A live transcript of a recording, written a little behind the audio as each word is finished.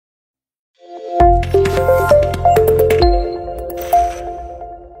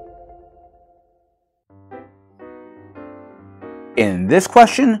this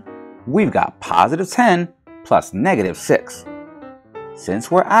question, we've got positive 10 plus negative 6. Since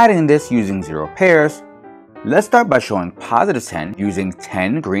we're adding this using 0 pairs, let's start by showing positive 10 using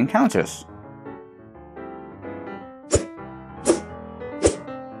 10 green counters.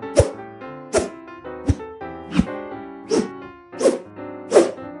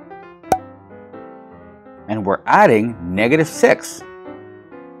 And we're adding negative 6.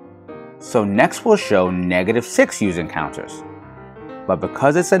 So next we'll show negative 6 using counters. But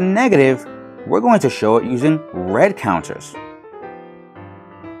because it's a negative, we're going to show it using red counters.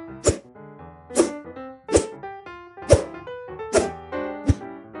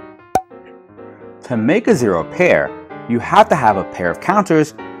 To make a 0 pair, you have to have a pair of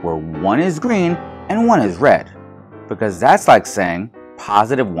counters where one is green and one is red, because that's like saying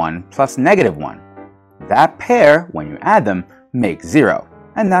positive 1 plus negative 1. That pair, when you add them, makes 0,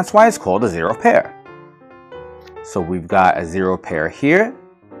 and that's why it's called a 0 pair. So we've got a 0 pair here,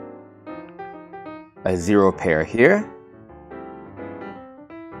 a 0 pair here,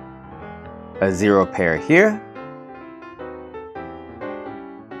 a 0 pair here,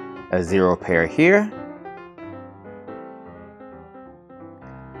 a 0 pair here,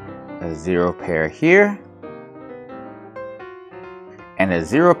 a 0 pair here, and a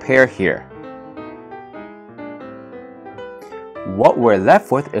 0 pair here. What we're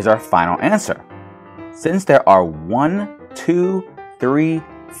left with is our final answer. Since there are 1, 2, 3,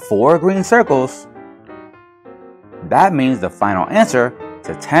 4 green circles, that means the final answer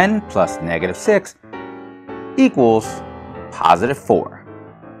to 10 plus negative 6 equals positive 4.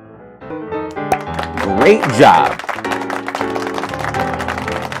 Great job!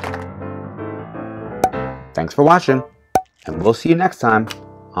 Thanks for watching, and we'll see you next time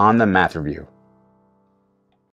on the Math Review.